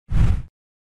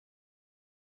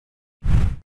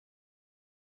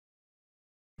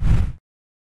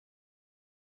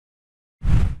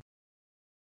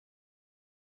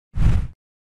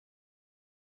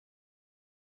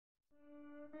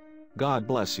God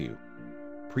bless you.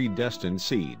 Predestined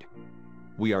Seed.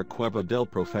 We are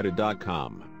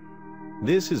cuevadelprofeta.com.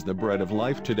 This is the bread of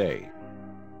life today.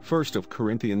 1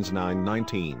 Corinthians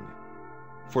 9:19.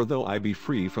 For though I be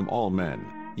free from all men,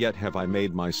 yet have I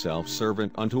made myself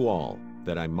servant unto all,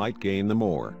 that I might gain the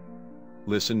more.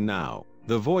 Listen now,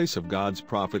 the voice of God's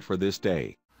prophet for this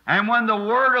day. And when the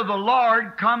word of the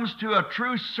Lord comes to a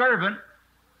true servant,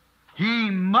 he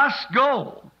must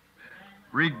go,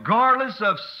 regardless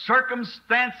of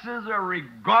circumstances or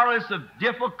regardless of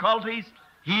difficulties.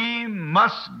 He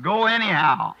must go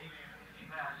anyhow.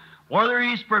 Whether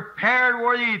he's prepared,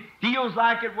 whether he feels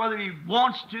like it, whether he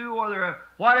wants to, whether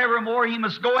whatever more, he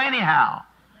must go anyhow.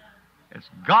 It's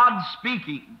God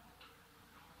speaking.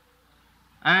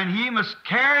 And he must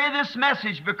carry this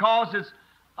message because it's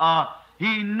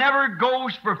he never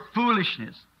goes for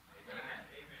foolishness.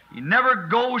 He never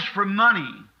goes for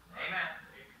money.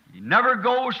 He never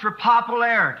goes for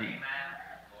popularity.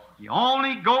 He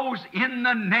only goes in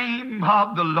the name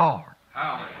of the Lord.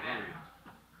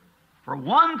 For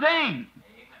one thing,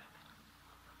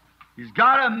 he's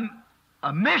got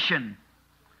a mission,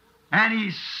 and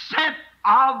he's sent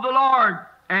of the Lord,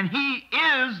 and he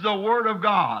is the Word of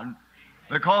God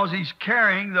because he's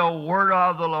carrying the Word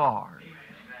of the Lord.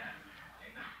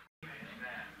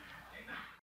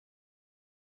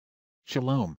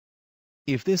 Shalom.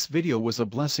 If this video was a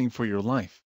blessing for your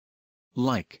life,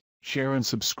 like, share and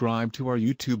subscribe to our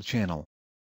YouTube channel.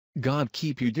 God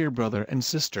keep you, dear brother and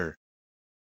sister.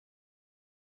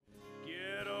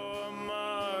 Quiero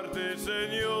amarte,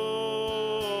 Señor,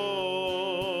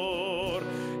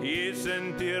 y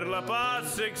sentir la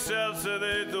paz excelsa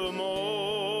de tu amor.